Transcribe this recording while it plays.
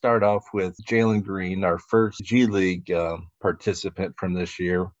start off with Jalen Green, our first G League participant from this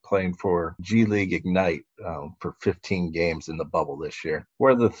year, playing for G League Ignite for 15 games in the bubble this year.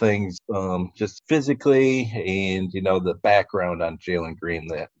 What are the things, just physically and, the background on Jalen Green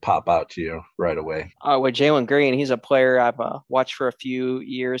that pop out to you right away? With Jalen Green, he's a player I've watched for a few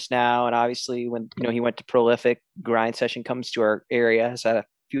years now, and obviously when he went to Prolific, Grind Session comes to our area, has had a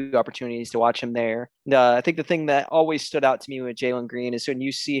few opportunities to watch him there. I think the thing that always stood out to me with Jalen Green is when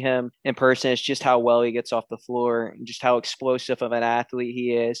you see him in person, it's just how well he gets off the floor and just how explosive of an athlete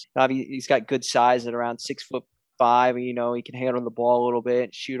he is. Obviously, he's got good size at around 6'5". He can handle the ball a little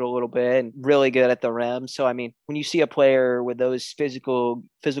bit, shoot a little bit, and really good at the rim. So, I mean, when you see a player with those physical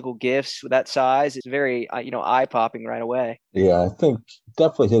gifts with that size, it's very, eye popping right away. Yeah, I think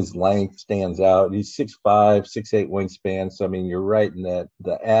definitely his length stands out. He's 6'5", 6'8" wingspan. So, I mean, you're right in that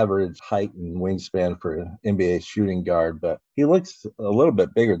the average height and wingspan for an NBA shooting guard, but he looks a little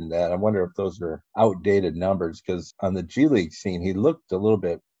bit bigger than that. I wonder if those are outdated numbers because on the G League scene, he looked a little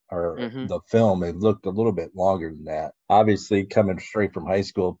bit, or Hmm. the film, it looked a little bit longer than that. Obviously, coming straight from high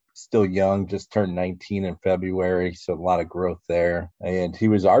school, still young, just turned 19 in February, so a lot of growth there. And he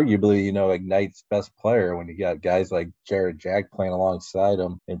was arguably, Ignite's best player when you got guys like Jared Jack playing alongside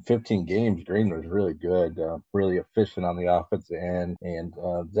him. In 15 games, Green was really good, really efficient on the offensive end. And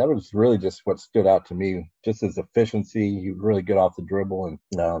that was really just what stood out to me, just his efficiency. He was really good off the dribble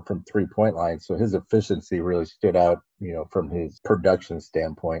and from 3-point line. So his efficiency really stood out, from his production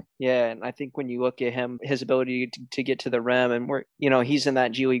standpoint. Yeah, and I think when you look at him, his ability to get to the rim, and he's in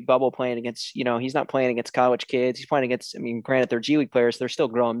that G League bubble playing against, he's not playing against college kids. He's playing against, I mean, granted, they're G League players, they're still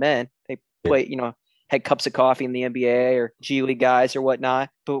grown men. They Yeah. play, had cups of coffee in the NBA or G League guys or whatnot.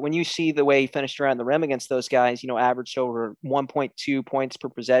 But when you see the way he finished around the rim against those guys, averaged over 1.2 points per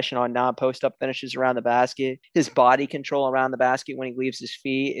possession on non-post up finishes around the basket. His body control around the basket when he leaves his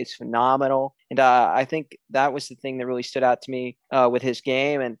feet is phenomenal. And I think that was the thing that really stood out to me with his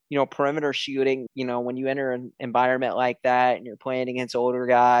game. And, perimeter shooting, when you enter an environment like that and you're playing against older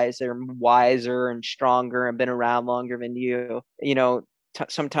guys, they're wiser and stronger and been around longer than you,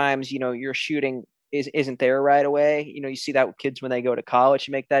 sometimes, your shooting isn't there right away. You see that with kids when they go to college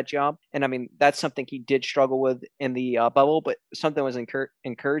to make that jump. And I mean, that's something he did struggle with in the bubble, but something was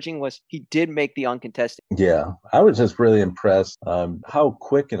encouraging was he did make the uncontested. Yeah, I was just really impressed how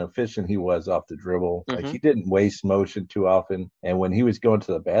quick and efficient he was off the dribble. Like Hmm. he didn't waste motion too often, and when he was going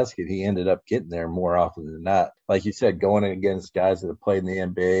to the basket, he ended up getting there more often than not. Like you said, going against guys that have played in the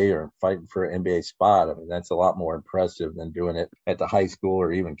NBA or fighting for an NBA spot, I mean that's a lot more impressive than doing it at the high school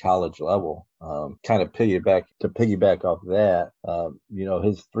or even college level. Kind of piggyback off that,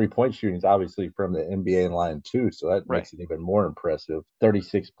 his 3-point shooting is obviously from the NBA line too, so that Right. makes it even more impressive.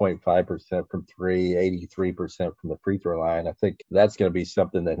 36.5% from three, 83% from the free throw line. I think that's going to be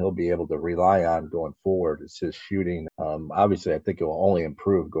something that he'll be able to rely on going forward. It's his shooting. Obviously, I think it will only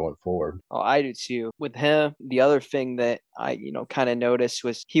improve going forward. Oh, I do too. With him, the other thing that I, kind of noticed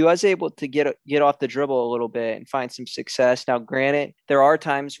was he was able to get off the dribble a little bit and find some success. Now, granted, there are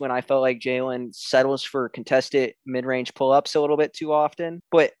times when I felt like Jalen settles for contested mid-range pull-ups a little bit too often,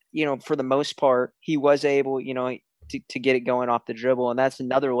 but for the most part, he was able, to get it going off the dribble, and that's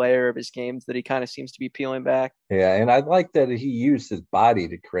another layer of his games that he kind of seems to be peeling back. Yeah, and I like that he used his body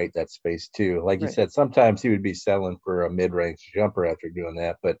to create that space too. Like you Right. said, sometimes he would be settling for a mid-range jumper after doing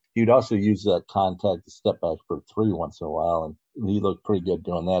that, but he'd also use that contact to step back for three once in a while, and he looked pretty good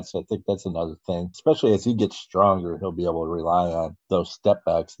doing that. So I think that's another thing, especially as he gets stronger, he'll be able to rely on those step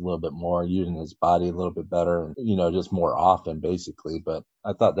backs a little bit more, using his body a little bit better, and just more often, basically. But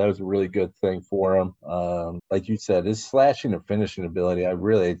I thought that was a really good thing for him. Like you said, his slashing and finishing ability, I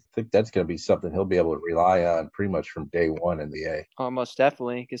really think that's going to be something he'll be able to rely on pretty much from day one in the A. Almost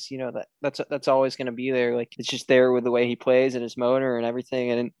definitely, because that's always going to be there. Like it's just there with the way he plays and his motor and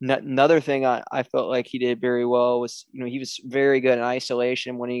everything. And another thing I felt like he did very well was he was very good in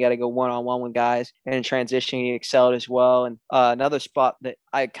isolation when he got to go one on one with guys, and in transition he excelled as well. And another spot that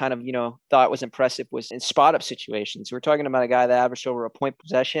I kind of thought was impressive was in spot up situations. We're talking about a guy that averaged over a point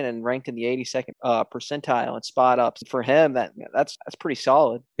possession and ranked in the 82nd percentile in spot ups. For him, that's pretty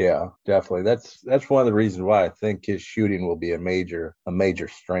solid. Yeah, definitely. That's one of the reasons why I think his shooting will be a major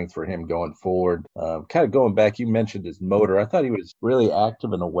strength for him going forward. Kind of going back, you mentioned his motor. I thought he was really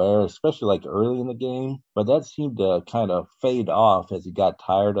active and aware, especially like early in the game, but that seemed to kind of fade off as he got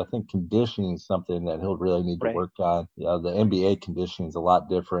tired. I think conditioning is something that he'll really need to Right. work on. The NBA conditioning is a lot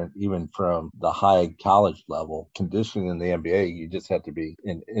different, even from the high college level. Conditioning in the NBA, you just have to be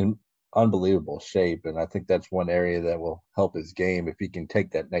in unbelievable shape. And I think that's one area that will help his game if he can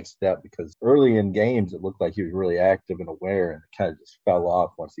take that next step, because early in games it looked like he was really active and aware, and it kind of just fell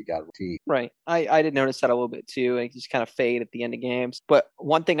off once he got T. Right. I did notice that a little bit too. And just kind of fade at the end of games. But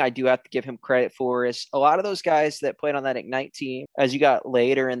one thing I do have to give him credit for is a lot of those guys that played on that Ignite team, as you got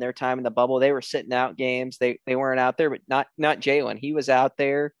later in their time in the bubble, they were sitting out games. They weren't out there, but not Jalen. He was out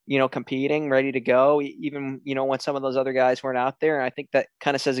there, competing, ready to go, even, when some of those other guys weren't out there. And I think that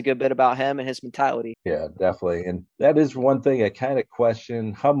kind of says a good bit about him and his mentality. Yeah, definitely. And that is one thing I kind of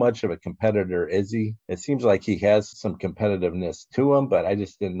question, how much of a competitor is he? It seems like he has some competitiveness to him, but I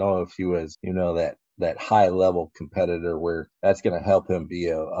just didn't know if he was, that high level competitor where that's going to help him be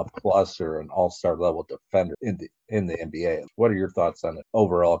a plus or an all-star level defender in the NBA. What are your thoughts on it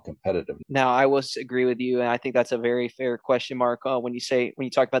overall competitive? Now, I will agree with you, and I think that's a very fair question mark when you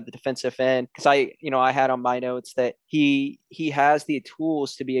talk about the defensive end, because I had on my notes that he has the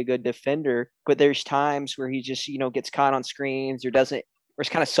tools to be a good defender, but there's times where he just gets caught on screens or doesn't, or is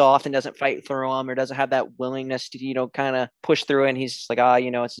kind of soft and doesn't fight through them, or doesn't have that willingness to, kind of push through it. And he's just like,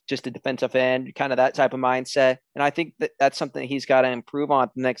 it's just a defensive end, kind of that type of mindset. And I think that that's something he's got to improve on at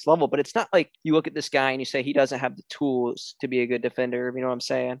the next level. But it's not like you look at this guy and you say he doesn't have the tools to be a good defender. You know what I'm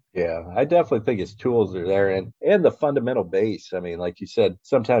saying? Yeah, I definitely think his tools are there, and the fundamental base. I mean, like you said,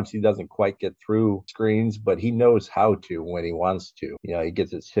 sometimes he doesn't quite get through screens, but he knows how to when he wants to. He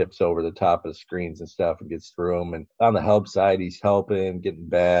gets his hips over the top of the screens and stuff and gets through them. And on the help side, he's helping, getting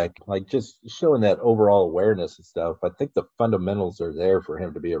back, like just showing that overall awareness and stuff. I think the fundamentals are there for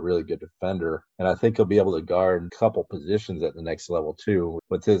him to be a really good defender. And I think he'll be able to guard a couple positions at the next level too.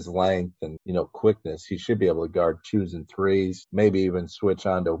 With his length and, quickness, he should be able to guard twos and threes, maybe even switch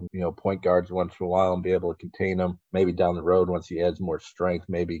on to, point guards once in a while and be able to contain them. Maybe down the road, once he adds more strength,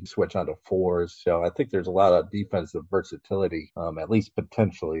 maybe switch on to fours. So I think there's a lot of defensive versatility, at least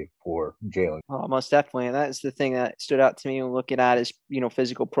potentially, for Jalen. Oh, most definitely. And that's the thing that stood out to me when looking at his,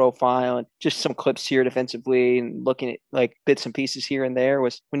 physical profile and just some clips here defensively and looking at like bits and pieces here and there,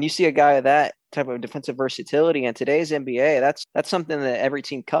 was when you see a guy of that type of defensive versatility in today's NBA, that's something that every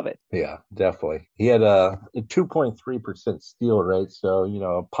team covets. Yeah, definitely. He had a 2.3% steal rate, so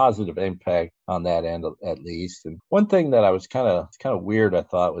a positive impact on that end at least. And one thing that I was kind of weird, I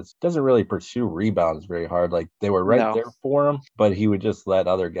thought, was doesn't really pursue rebounds very hard. Like they were right there for him, but he would just let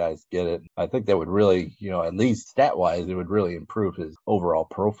other guys get it. I think that would really, at least stat wise, it would really improve his overall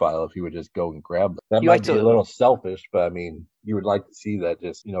profile if he would just go and grab them. That might be a little selfish, but I mean, you would like to see that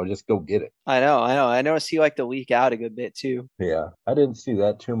just go get it. I know. I noticed he liked to leak out a good bit too. Yeah, I didn't see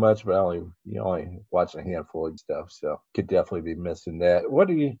that too much, but I only watched a handful of stuff, so could definitely be missing that.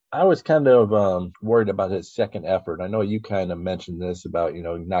 I was kind of worried about his second effort. I know you kind of mentioned this about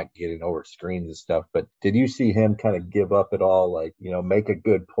not getting over screens and stuff, but did you see him kind of give up at all, like make a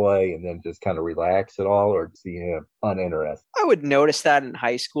good play and then just kind of relax at all, or see him uninterested? I would notice that in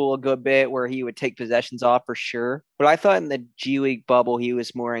high school a good bit, where he would take possessions off for sure. But I thought in the G League bubble he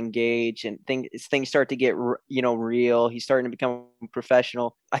was more engaged, and things start to get real. He's starting to become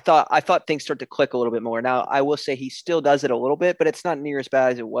professional. I thought things start to click a little bit more. Now I will say he still does it a little bit, but it's not near as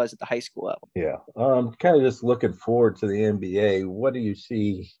bad as it was at the high school level. Yeah, kind of just looking forward to the NBA. What do you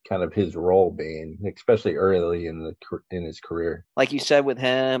see kind of his role being, especially early in his career? Like you said with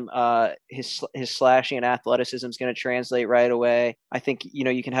him, his slashing and athleticism is going to translate right away. I think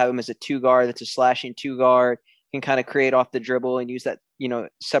you can have him as a two guard that's a slashing two guard, can kind of create off the dribble and use that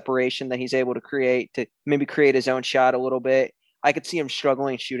separation that he's able to create to maybe create his own shot a little bit. I could see him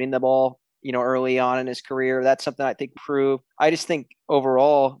struggling shooting the ball early on in his career. That's something I think proved. I just think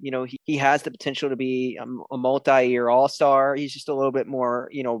overall, he has the potential to be a multi-year all-star. He's just a little bit more,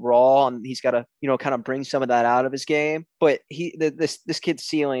 raw, and he's got to, kind of bring some of that out of his game. But this kid's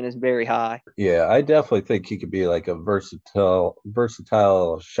ceiling is very high. Yeah, I definitely think he could be like a versatile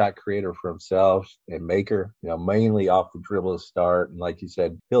shot creator for himself and maker, mainly off the dribble to start. And like you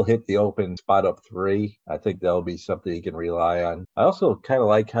said, he'll hit the open spot up three. I think that'll be something he can rely on. I also kind of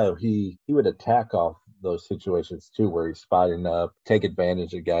like how he would attack off those situations too, where he's spotting up, take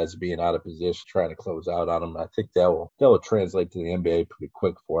advantage of guys being out of position, trying to close out on them. I think that will translate to the NBA pretty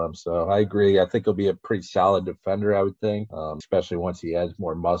quick for him. So I agree. I think he'll be a pretty solid defender, I would think, especially once he adds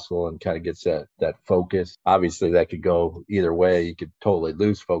more muscle and kind of gets that focus. Obviously, that could go either way. You could totally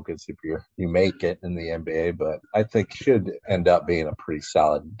lose focus if you make it in the NBA, but I think should end up being a pretty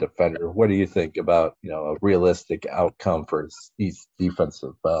solid defender. What do you think about a realistic outcome for his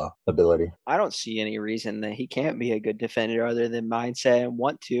defensive ability? I don't see any reason that he can't be a good defender other than mindset and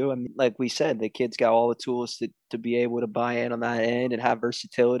want to. I mean, like we said, the kid's got all the tools to be able to buy in on that end and have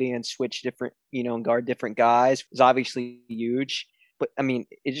versatility and switch different, and guard different guys. It's obviously huge. But I mean,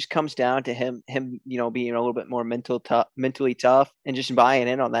 it just comes down to him, being a little bit more mentally tough, and just buying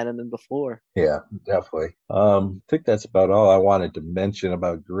in on that and then the floor. Yeah, definitely. I think that's about all I wanted to mention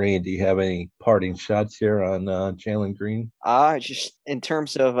about Green. Do you have any parting shots here on Jalen Green? Just in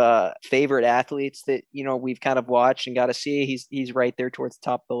terms of favorite athletes that we've kind of watched and got to see, he's right there towards the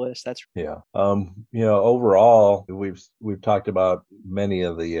top of the list. That's Yeah. Overall, we've talked about many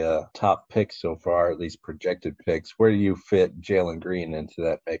of the top picks so far, at least projected picks. Where do you fit Jalen Green into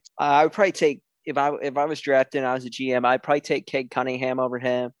that mix? I would probably take if I was drafted and I was a GM, I'd probably take Cade Cunningham over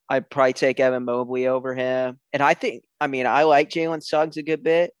him. I'd probably take Evan Mobley over him. And I like Jalen Suggs a good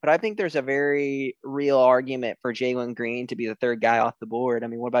bit, but I think there's a very real argument for Jalen Green to be the third guy off the board. I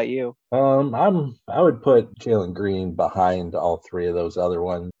mean, what about you? I would put Jalen Green behind all three of those other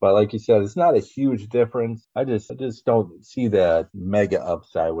ones, but like you said, it's not a huge difference. I just don't see that mega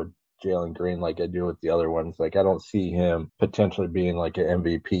upside with Jalen Green like I do with the other ones. Like I don't see him potentially being like an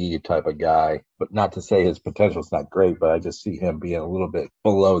MVP type of guy. But not to say his potential is not great, but I just see him being a little bit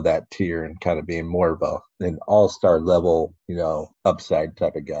below that tier and kind of being more of an all-star level, upside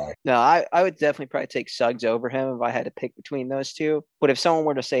type of guy. No, I would definitely probably take Suggs over him if I had to pick between those two. But if someone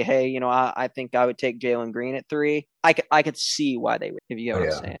were to say, hey, I think I would take Jalen Green at 3, I could see why they would, if you get what I'm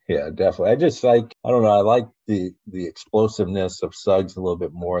Yeah, saying. yeah, definitely. I just like I don't know, I like the explosiveness of Suggs a little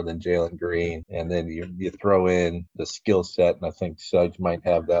bit more than Jalen Green. And then you throw in the skill set, and I think Suggs might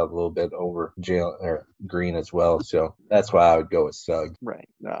have that a little bit over Jalen or Green as well. So that's why I would go with Suggs. Right.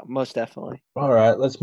 No, most definitely. All right, let's